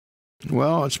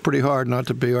Well, it's pretty hard not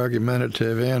to be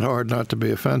argumentative and hard not to be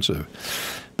offensive,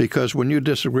 because when you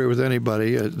disagree with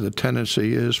anybody, the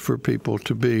tendency is for people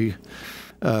to be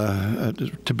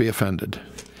offended.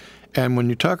 And when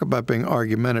you talk about being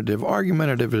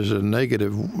argumentative is a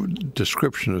negative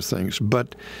description of things,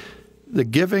 but the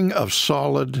giving of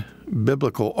solid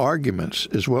biblical arguments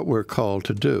is what we're called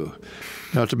to do.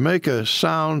 Now, to make a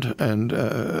sound and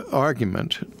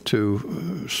argument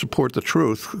to support the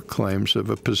truth claims of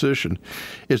a position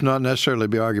is not necessarily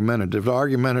be argumentative.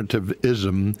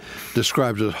 Argumentativism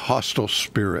describes a hostile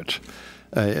spirit,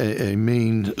 a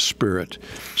mean spirit.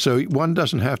 So one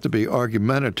doesn't have to be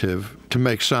argumentative to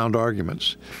make sound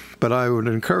arguments. But I would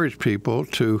encourage people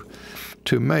to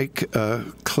make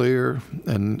clear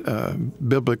and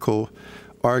biblical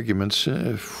arguments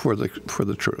for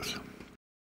the truth.